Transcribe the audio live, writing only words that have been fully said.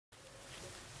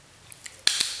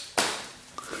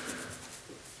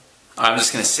I'm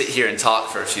just going to sit here and talk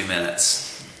for a few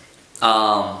minutes.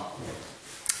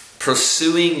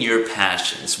 Pursuing your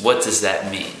passions, what does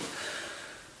that mean?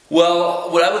 Well,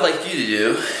 what I would like you to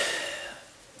do,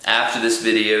 after this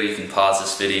video, you can pause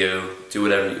this video, do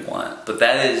whatever you want, but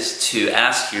that is to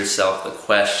ask yourself the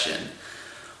question,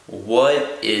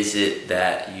 what is it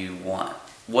that you want?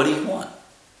 What do you want?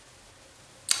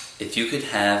 If you could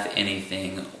have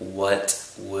anything,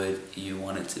 what would you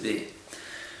want it to be?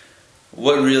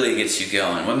 What really gets you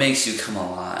going? What makes you come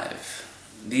alive?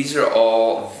 These are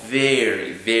all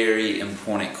very, very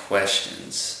important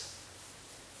questions.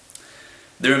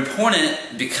 They're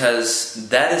important because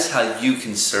that is how you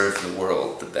can serve the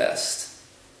world the best,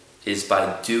 is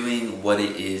by doing what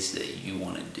it is that you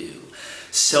want to do.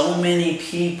 So many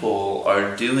people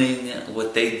are doing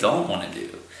what they don't want to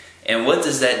do. And what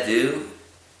does that do?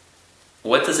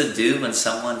 What does it do when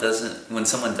someone does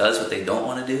what they don't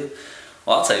want to do?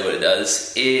 Well, I'll tell you what it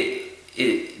does.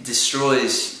 It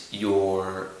destroys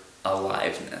your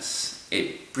aliveness.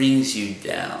 It brings you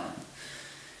down.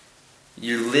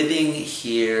 You're living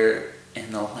here,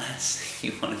 and the last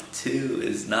thing you want to do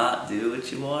is not do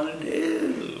what you want to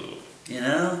do. You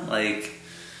know? Like,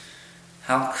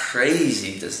 how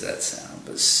crazy does that sound?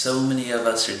 But so many of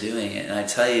us are doing it. And I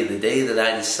tell you, the day that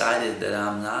I decided that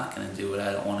I'm not going to do what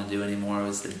I don't want to do anymore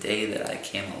was the day that I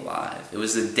came alive. It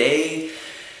was the day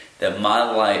that my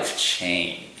life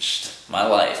changed. My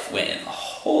life went in a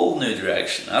whole new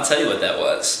direction. I'll tell you what that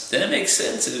was. Didn't make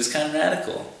sense. It was kind of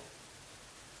radical.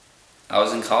 I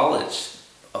was in college,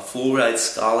 a full ride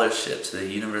scholarship to the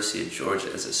University of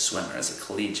Georgia as a swimmer, as a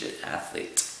collegiate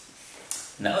athlete.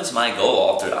 And that was my goal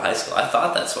all throughout high school. I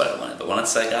thought that's what I wanted, but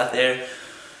once I got there,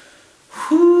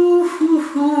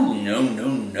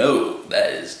 no,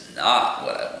 that is not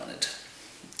what I wanted.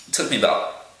 It took me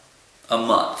about a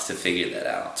month to figure that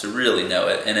out, to really know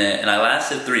it, and I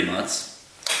lasted 3 months,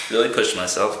 really pushed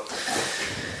myself.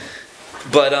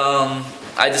 But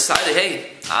I decided, hey,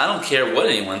 I don't care what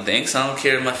anyone thinks, I don't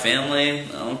care my family,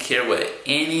 I don't care what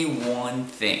anyone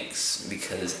thinks,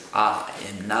 because I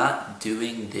am not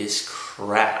doing this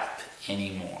crap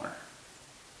anymore.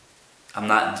 I'm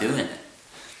not doing it.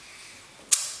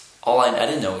 I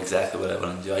didn't know exactly what I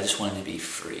wanted to do. I just wanted to be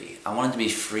free. I wanted to be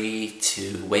free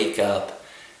to wake up,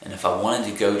 and if I wanted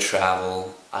to go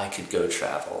travel, I could go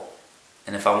travel.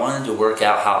 And if I wanted to work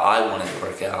out how I wanted to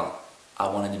work out, I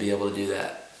wanted to be able to do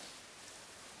that.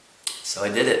 So I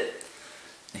did it.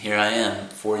 And here I am,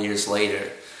 4 years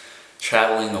later,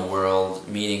 traveling the world,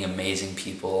 meeting amazing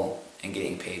people, and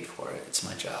getting paid for it. It's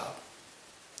my job.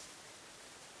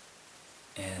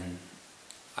 And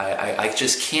I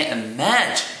just can't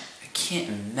imagine,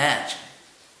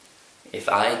 if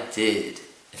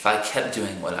I kept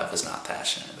doing what I was not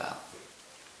passionate about.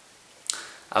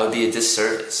 I would be a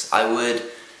disservice. I would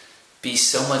be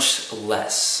so much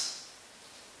less.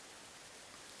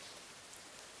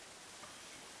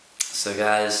 So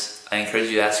guys, I encourage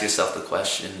you to ask yourself the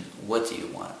question, what do you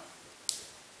want?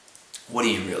 What do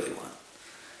you really want?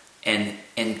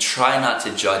 And try not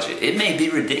to judge it. It may be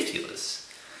ridiculous.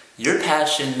 Your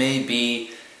passion may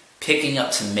be picking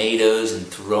up tomatoes and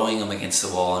throwing them against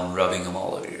the wall and rubbing them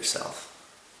all over yourself.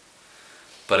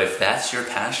 But if that's your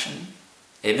passion,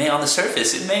 it may on the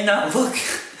surface, it may not look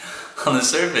on the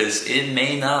surface, it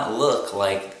may not look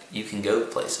like you can go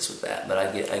places with that, but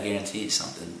I guarantee you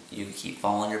something. You keep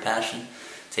following your passion,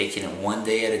 taking it one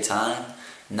day at a time,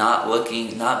 not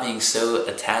being so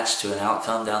attached to an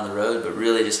outcome down the road, but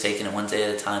really just taking it one day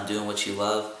at a time, doing what you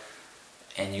love,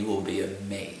 and you will be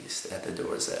amazed at the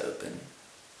doors that open.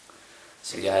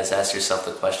 So guys, ask yourself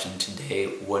the question today,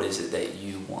 what is it that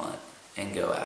you want? And go out.